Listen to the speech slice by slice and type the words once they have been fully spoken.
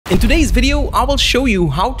In today's video, I will show you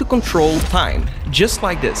how to control time, just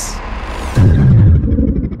like this.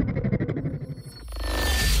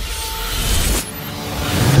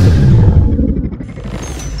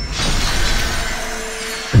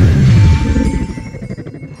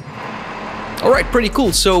 Alright, pretty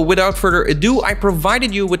cool. So without further ado, I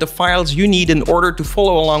provided you with the files you need in order to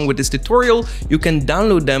follow along with this tutorial. You can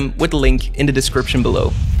download them with the link in the description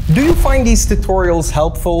below. Do you find these tutorials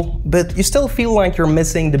helpful, but you still feel like you're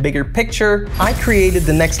missing the bigger picture? I created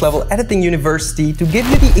the Next Level Editing University to give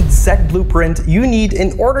you the exact blueprint you need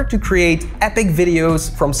in order to create epic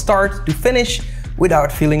videos from start to finish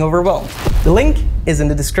without feeling overwhelmed. The link is in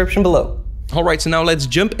the description below. Alright, so now let's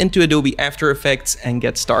jump into Adobe After Effects and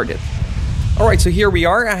get started. Alright, so here we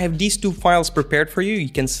are. I have these two files prepared for you. You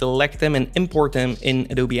can select them and import them in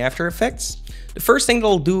Adobe After Effects. The first thing that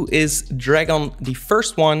I'll do is drag on the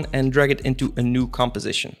first one and drag it into a new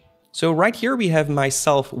composition. So right here we have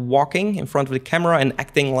myself walking in front of the camera and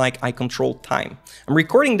acting like I control time. I'm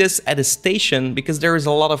recording this at a station because there is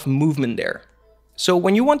a lot of movement there. So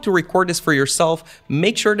when you want to record this for yourself,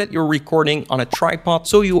 make sure that you're recording on a tripod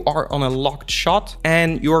so you are on a locked shot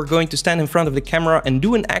and you're going to stand in front of the camera and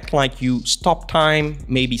do an act like you stop time,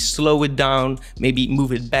 maybe slow it down, maybe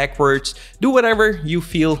move it backwards, do whatever you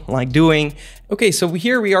feel like doing. Okay, so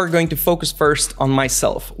here we are going to focus first on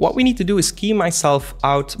myself. What we need to do is key myself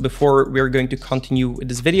out before we're going to continue with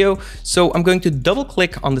this video. So I'm going to double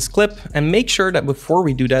click on this clip and make sure that before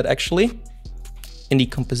we do that, actually, in the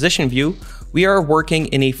composition view, we are working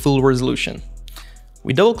in a full resolution.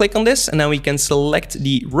 We double click on this and then we can select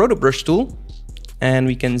the rotobrush tool and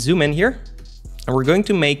we can zoom in here. And we're going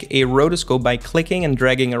to make a rotoscope by clicking and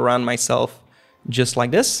dragging around myself just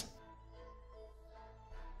like this.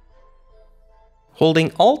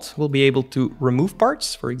 Holding Alt, we'll be able to remove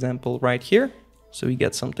parts, for example, right here. So we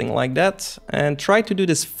get something like that and try to do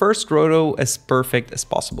this first roto as perfect as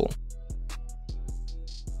possible.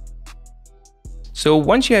 So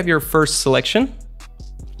once you have your first selection,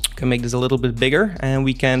 you can make this a little bit bigger and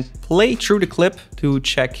we can play through the clip to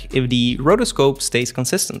check if the rotoscope stays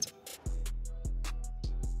consistent.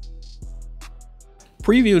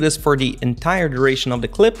 Preview this for the entire duration of the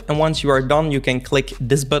clip, and once you are done, you can click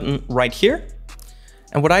this button right here.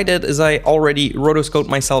 And what I did is I already rotoscoped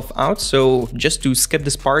myself out, so just to skip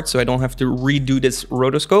this part so I don't have to redo this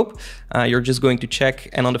rotoscope, you're just going to check,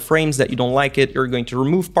 and on the frames that you don't like it, you're going to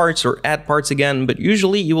remove parts or add parts again, but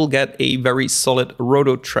usually you will get a very solid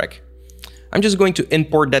roto track. I'm just going to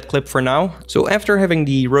import that clip for now. So after having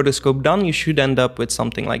the rotoscope done, you should end up with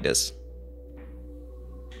something like this.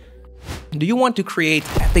 Do you want to create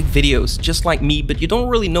epic videos just like me, but you don't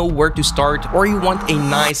really know where to start, or you want a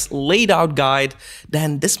nice laid out guide?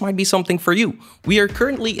 Then this might be something for you. We are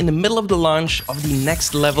currently in the middle of the launch of the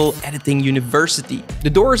Next Level Editing University. The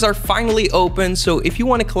doors are finally open, so if you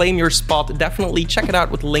want to claim your spot, definitely check it out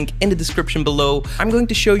with the link in the description below. I'm going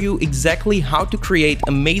to show you exactly how to create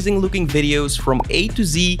amazing looking videos from A to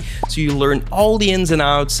Z, so you learn all the ins and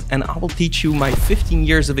outs, and I will teach you my 15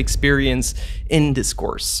 years of experience in this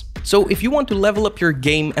course. So if you want to level up your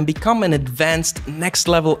game and become an advanced next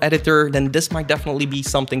level editor, then this might definitely be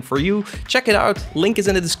something for you. Check it out, link is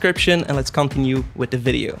in the description, and let's continue with the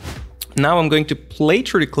video. Now I'm going to play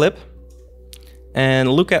through the clip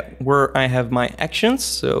and look at where I have my actions.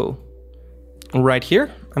 So right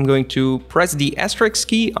here, I'm going to press the asterisk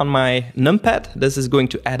key on my numpad. This is going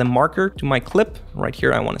to add a marker to my clip. Right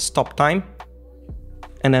here, I want to stop time.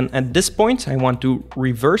 And then at this point, I want to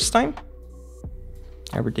reverse time.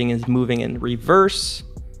 Everything is moving in reverse.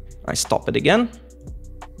 I stop it again,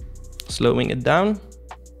 slowing it down.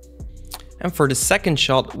 And for the second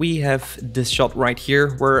shot, we have this shot right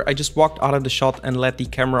here where I just walked out of the shot and let the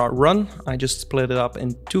camera run. I just split it up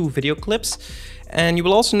in two video clips. And you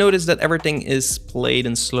will also notice that everything is played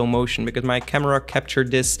in slow motion because my camera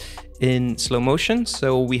captured this in slow motion.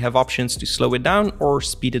 So we have options to slow it down or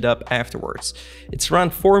speed it up afterwards. It's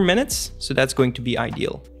around 4 minutes, so that's going to be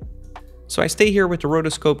ideal. So I stay here with the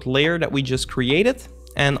rotoscoped layer that we just created,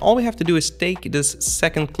 and all we have to do is take this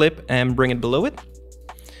second clip and bring it below it.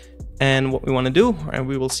 And what we want to do, and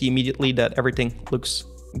we will see immediately that everything looks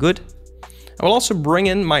good. I will also bring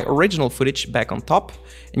in my original footage back on top,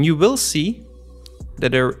 and you will see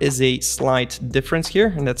that there is a slight difference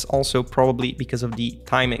here, and that's also probably because of the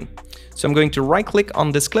timing. So I'm going to right click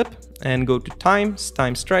on this clip and go to time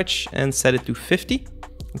stretch and set it to 50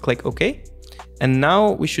 and click OK. And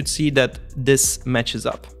now we should see that this matches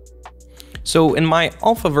up. So in my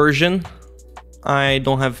alpha version, I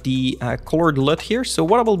don't have the colored LUT here. So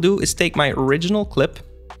what I will do is take my original clip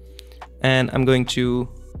and I'm going to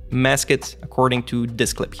mask it according to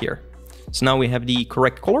this clip here. So now we have the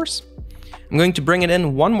correct colors. I'm going to bring it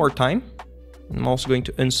in one more time. I'm also going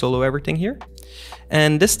to unsolo everything here.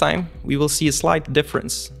 And this time we will see a slight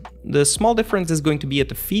difference. The small difference is going to be at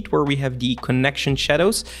the feet where we have the connection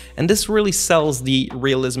shadows, and this really sells the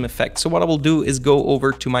realism effect. So what I will do is go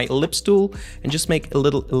over to my ellipse tool and just make a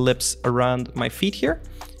little ellipse around my feet here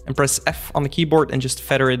and press F on the keyboard and just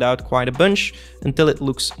feather it out quite a bunch until it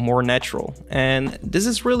looks more natural. And this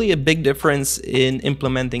is really a big difference in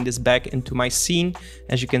implementing this back into my scene,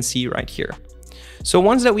 as you can see right here. So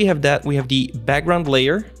once that we have that, we have the background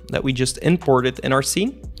layer that we just imported in our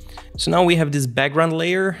scene. So now we have this background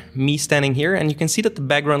layer, me standing here, and you can see that the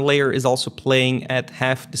background layer is also playing at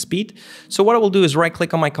half the speed. So what I will do is right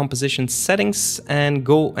click on my composition settings and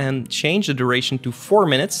go and change the duration to 4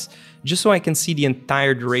 minutes, just so I can see the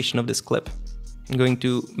entire duration of this clip. I'm going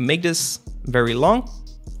to make this very long.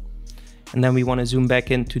 And then we want to zoom back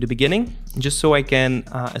into the beginning, just so I can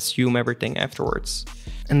assume everything afterwards.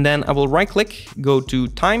 And then I will right click, go to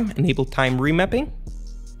time, enable time remapping.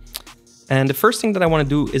 And the first thing that I want to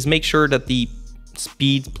do is make sure that the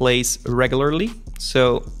speed plays regularly.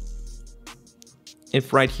 So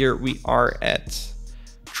if right here we are at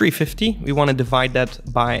 350, we want to divide that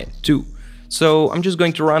by 2. So I'm just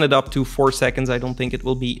going to round it up to 4 seconds. I don't think it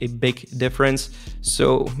will be a big difference.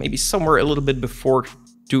 So maybe somewhere a little bit before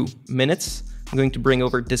 2 minutes, I'm going to bring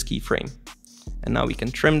over this keyframe. And now we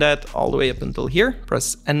can trim that all the way up until here.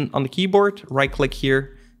 Press N on the keyboard, right click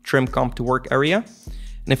here, trim comp to work area.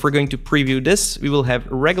 And if we're going to preview this, we will have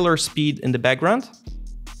regular speed in the background.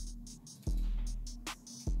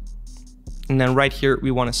 And then right here,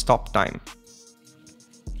 we want to stop time.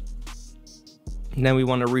 And then we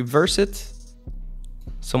want to reverse it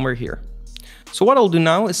somewhere here. So what I'll do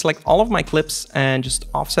now is select all of my clips and just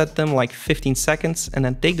offset them like 15 seconds and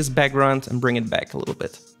then take this background and bring it back a little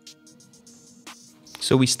bit.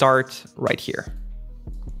 So we start right here.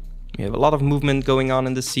 We have a lot of movement going on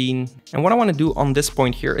in the scene. And what I want to do on this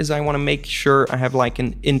point here is I want to make sure I have like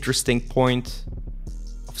an interesting point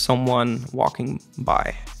of someone walking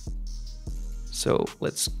by. So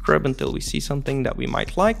let's scrub until we see something that we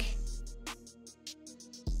might like.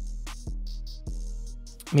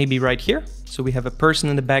 Maybe right here. So we have a person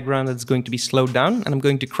in the background that's going to be slowed down, and I'm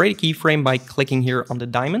going to create a keyframe by clicking here on the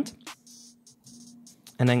diamond.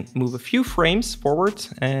 And then move a few frames forward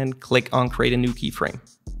and click on create a new keyframe.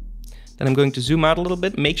 Then I'm going to zoom out a little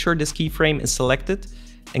bit, make sure this keyframe is selected,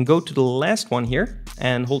 and go to the last one here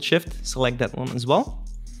and hold shift, select that one as well.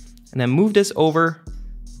 And then move this over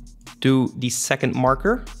to the second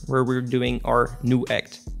marker where we're doing our new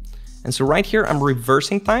act. And so right here, I'm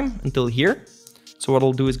reversing time until here. So what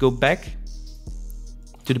I'll do is go back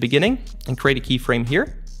to the beginning and create a keyframe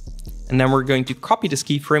here. And then we're going to copy this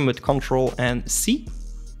keyframe with Ctrl and C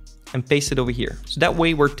and paste it over here. So that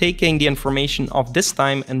way we're taking the information of this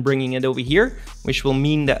time and bringing it over here, which will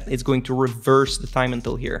mean that it's going to reverse the time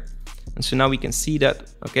until here. And so now we can see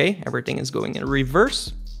that, okay, everything is going in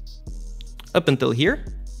reverse up until here.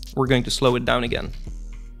 We're going to slow it down again.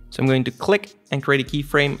 So I'm going to click and create a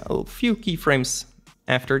keyframe, a few keyframes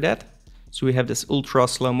after that. So we have this ultra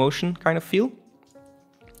slow motion kind of feel.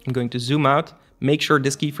 I'm going to zoom out, make sure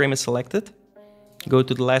this keyframe is selected. Go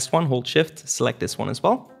to the last one, hold shift, select this one as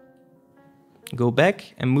well. Go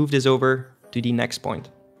back and move this over to the next point.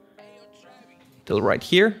 Till right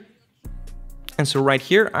here. And so right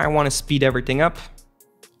here, I want to speed everything up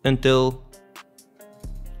until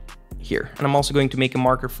here. And I'm also going to make a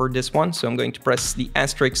marker for this one. So I'm going to press the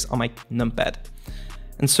asterisk on my numpad.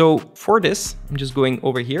 And so for this, I'm just going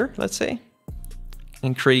over here, let's say,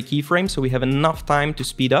 and create a keyframe so we have enough time to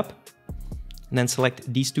speed up. And then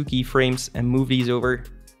select these two keyframes and move these over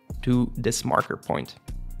to this marker point.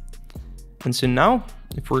 And so now,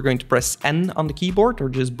 if we're going to press N on the keyboard or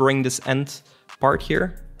just bring this end part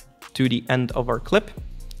here to the end of our clip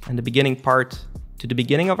and the beginning part to the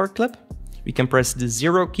beginning of our clip, we can press the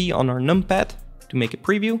 0 key on our numpad to make a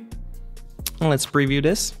preview. And let's preview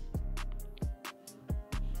this.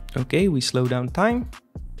 Okay, we slow down time,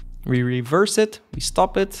 we reverse it, we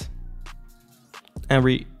stop it, and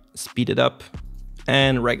we speed it up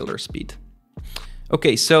and regular speed.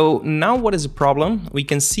 Okay, so now what is the problem? We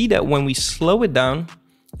can see that when we slow it down,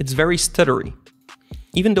 it's very stuttery.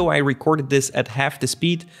 Even though I recorded this at half the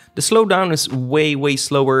speed, the slowdown is way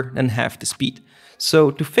slower than half the speed.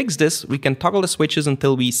 So to fix this, we can toggle the switches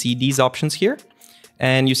until we see these options here.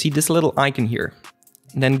 And you see this little icon here.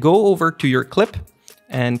 And then go over to your clip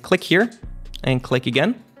and click here and click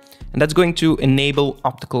again. And that's going to enable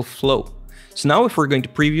optical flow. So now if we're going to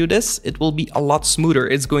preview this, it will be a lot smoother.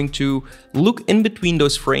 It's going to look in between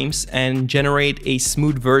those frames and generate a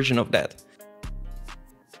smooth version of that.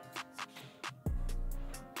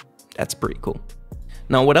 That's pretty cool.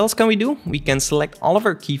 Now, what else can we do? We can select all of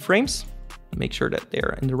our keyframes, make sure that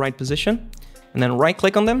they're in the right position, and then right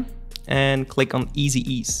click on them and click on Easy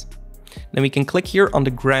Ease. Then we can click here on the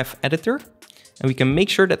graph editor, and we can make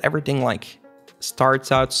sure that everything like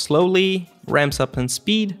starts out slowly, ramps up in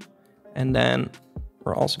speed, and then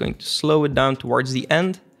we're also going to slow it down towards the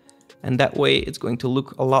end. And that way it's going to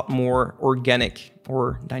look a lot more organic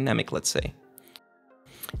or dynamic, let's say.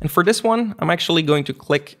 And for this one, I'm actually going to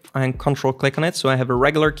click and control click on it. So I have a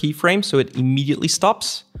regular keyframe, so it immediately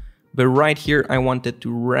stops. But right here, I want it to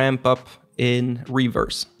ramp up in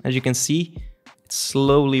reverse. As you can see, it's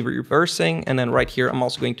slowly reversing. And then right here, I'm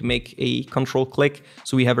also going to make a control click.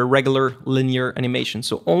 So we have a regular linear animation.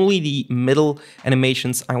 So only the middle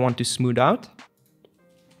animations I want to smooth out.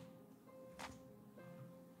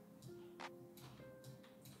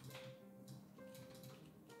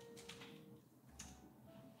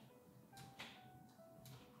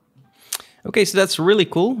 Okay, so that's really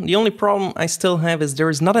cool. The only problem I still have is there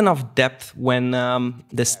is not enough depth when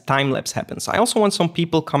this time lapse happens. I also want some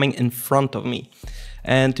people coming in front of me.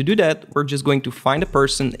 And to do that, we're just going to find a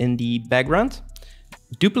person in the background,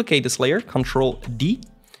 duplicate this layer, Control D,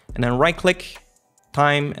 and then right click,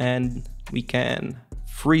 time, and we can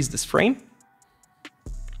freeze this frame.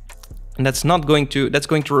 And that's going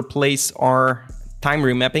to replace our time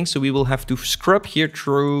remapping. So we will have to scrub here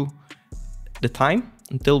through the time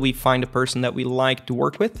until we find a person that we like to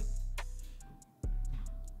work with.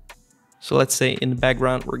 So let's say in the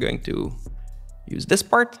background, we're going to use this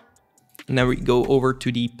part. And then we go over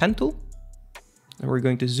to the pen tool. And we're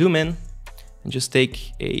going to zoom in and just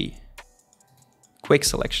take a quick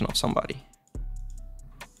selection of somebody.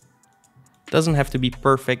 Doesn't have to be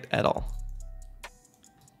perfect at all.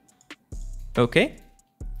 Okay.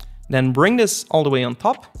 Then bring this all the way on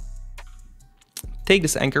top. Take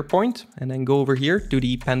this anchor point and then go over here to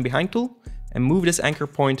the pen behind tool and move this anchor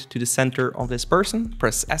point to the center of this person.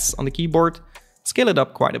 Press S on the keyboard, scale it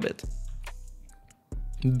up quite a bit.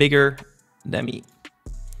 Bigger than me.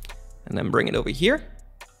 And then bring it over here.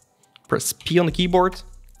 Press P on the keyboard,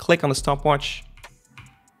 click on the stopwatch,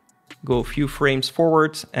 go a few frames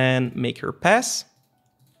forward and make her pass.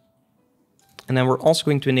 And then we're also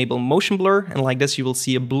going to enable motion blur, and like this you will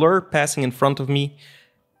see a blur passing in front of me.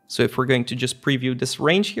 So if we're going to just preview this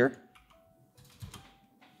range here,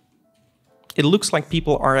 it looks like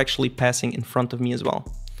people are actually passing in front of me as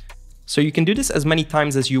well. So you can do this as many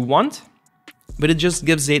times as you want, but it just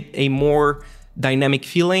gives it a more dynamic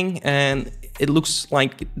feeling and it looks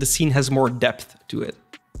like the scene has more depth to it.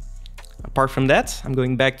 Apart from that, I'm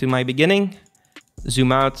going back to my beginning,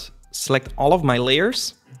 zoom out, select all of my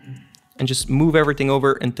layers, and just move everything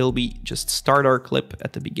over until we just start our clip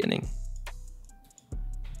at the beginning.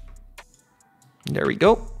 There we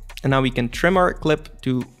go. And now we can trim our clip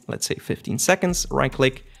to, let's say, 15 seconds. Right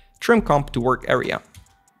click, trim comp to work area.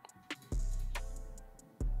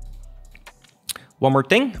 One more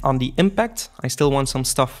thing on the impact. I still want some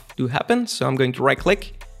stuff to happen. So I'm going to right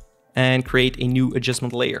click and create a new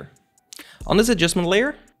adjustment layer. On this adjustment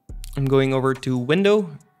layer, I'm going over to Window,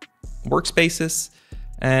 Workspaces,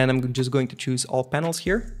 and I'm just going to choose all panels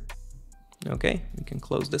here. Okay, we can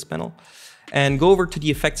close this panel. And go over to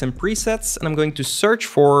the effects and presets, and I'm going to search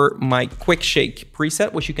for my quick shake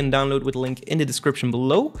preset, which you can download with a link in the description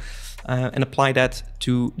below, and apply that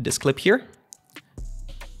to this clip here.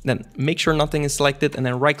 Then make sure nothing is selected, and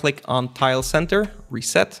then right click on tile center,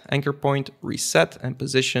 reset, anchor point, reset, and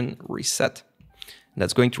position, reset. And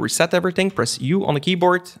that's going to reset everything. Press U on the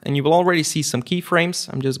keyboard, and you will already see some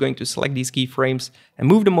keyframes. I'm just going to select these keyframes and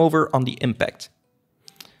move them over on the impact.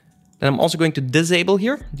 Then I'm also going to disable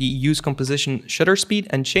here the use composition shutter speed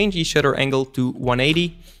and change the shutter angle to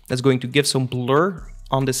 180. That's going to give some blur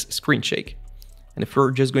on this screen shake. And if we're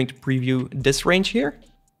just going to preview this range here,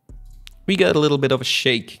 we get a little bit of a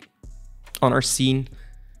shake on our scene,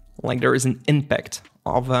 like there is an impact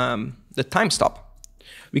of the time stop.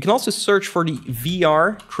 We can also search for the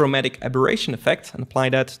VR chromatic aberration effect and apply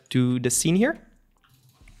that to the scene here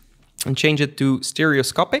and change it to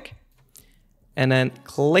stereoscopic. And then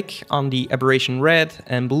click on the aberration red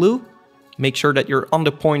and blue. Make sure that you're on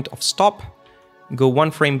the point of stop. Go one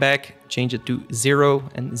frame back, change it to 0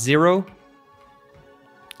 and 0.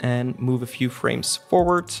 And move a few frames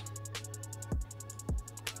forward.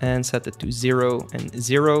 And set it to 0 and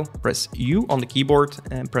 0. Press U on the keyboard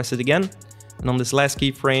and press it again. And on this last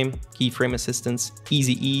keyframe assistance,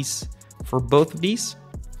 easy ease for both of these.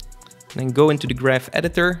 And then go into the graph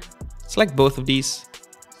editor, select both of these.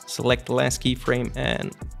 Select the last keyframe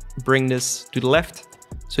and bring this to the left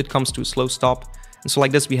so it comes to a slow stop. And so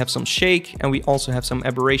like this we have some shake and we also have some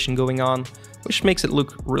aberration going on which makes it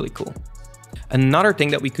look really cool. Another thing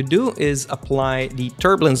that we could do is apply the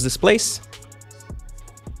turbulence displace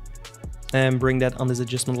and bring that on this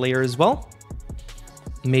adjustment layer as well.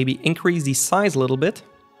 Maybe increase the size a little bit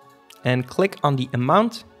and click on the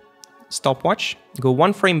amount stopwatch. Go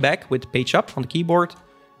 1 frame back with page up on the keyboard,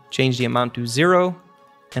 change the amount to 0,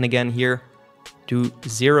 and again here to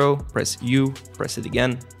 0, press U, press it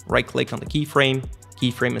again, right click on the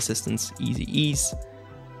keyframe assistance, easy ease,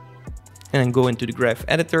 and then go into the graph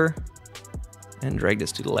editor and drag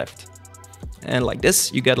this to the left. And like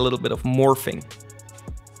this, you get a little bit of morphing.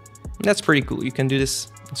 That's pretty cool. You can do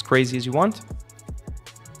this as crazy as you want.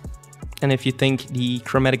 And if you think the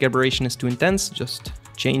chromatic aberration is too intense, just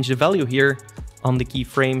change the value here on the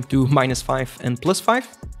keyframe to -5 and +5.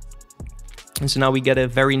 And so now we get a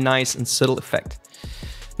very nice and subtle effect.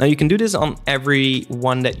 Now you can do this on every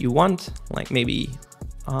one that you want, like maybe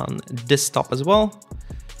on this top as well.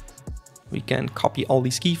 We can copy all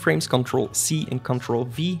these keyframes, Control C and Control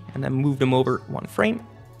V, and then move them over 1 frame.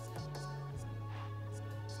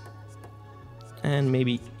 And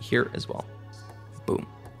maybe here as well. Boom.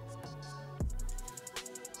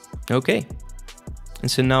 Okay. And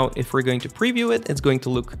so now if we're going to preview it, it's going to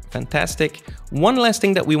look fantastic. One last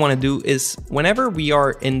thing that we want to do is whenever we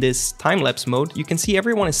are in this time-lapse mode, you can see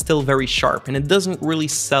everyone is still very sharp, and it doesn't really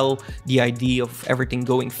sell the idea of everything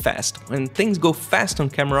going fast. When things go fast on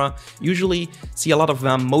camera, usually see a lot of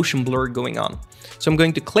motion blur going on. So I'm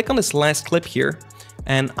going to click on this last clip here,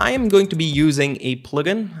 and I am going to be using a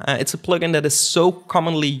plugin. It's a plugin that is so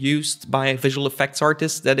commonly used by visual effects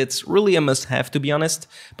artists that it's really a must-have, to be honest.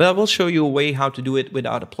 But I will show you a way how to do it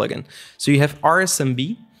without a plugin. So you have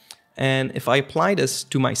RSMB, and if I apply this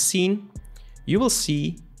to my scene, you will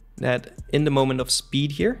see that in the moment of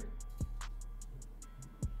speed here,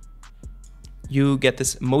 you get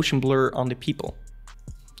this motion blur on the people.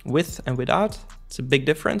 With and without, it's a big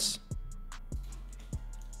difference.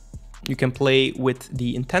 You can play with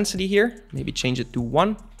the intensity here, maybe change it to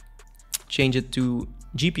 1, change it to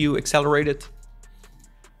GPU accelerated,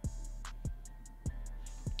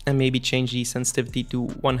 and maybe change the sensitivity to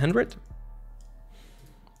 100.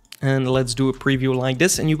 And let's do a preview like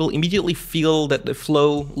this, and you will immediately feel that the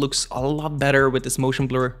flow looks a lot better with this motion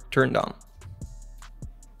blur turned on.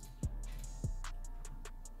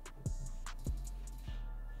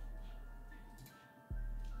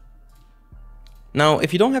 Now,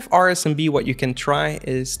 if you don't have RSMB, what you can try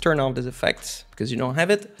is turn off this effect because you don't have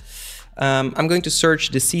it. I'm going to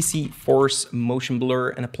search the CC Force motion blur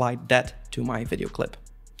and apply that to my video clip.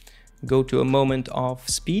 Go to a moment of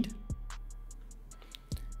speed.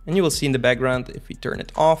 And you will see in the background, if we turn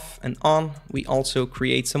it off and on, we also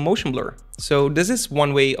create some motion blur. So this is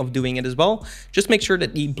one way of doing it as well. Just make sure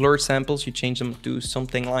that the blur samples, you change them to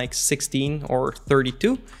something like 16 or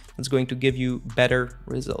 32. It's going to give you better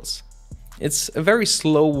results. It's a very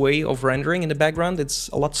slow way of rendering in the background. It's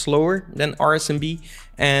a lot slower than RSMB.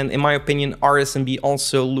 And in my opinion, RSMB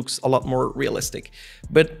also looks a lot more realistic.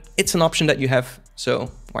 But it's an option that you have, so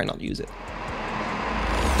why not use it?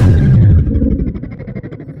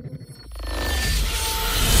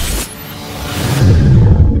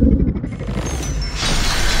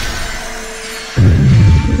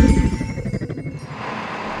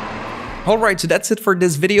 Alright, so that's it for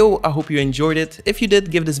this video. I hope you enjoyed it. If you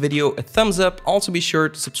did, give this video a thumbs up. Also be sure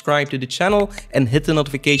to subscribe to the channel and hit the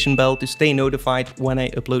notification bell to stay notified when I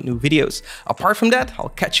upload new videos. Apart from that,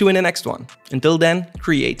 I'll catch you in the next one. Until then,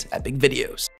 create epic videos.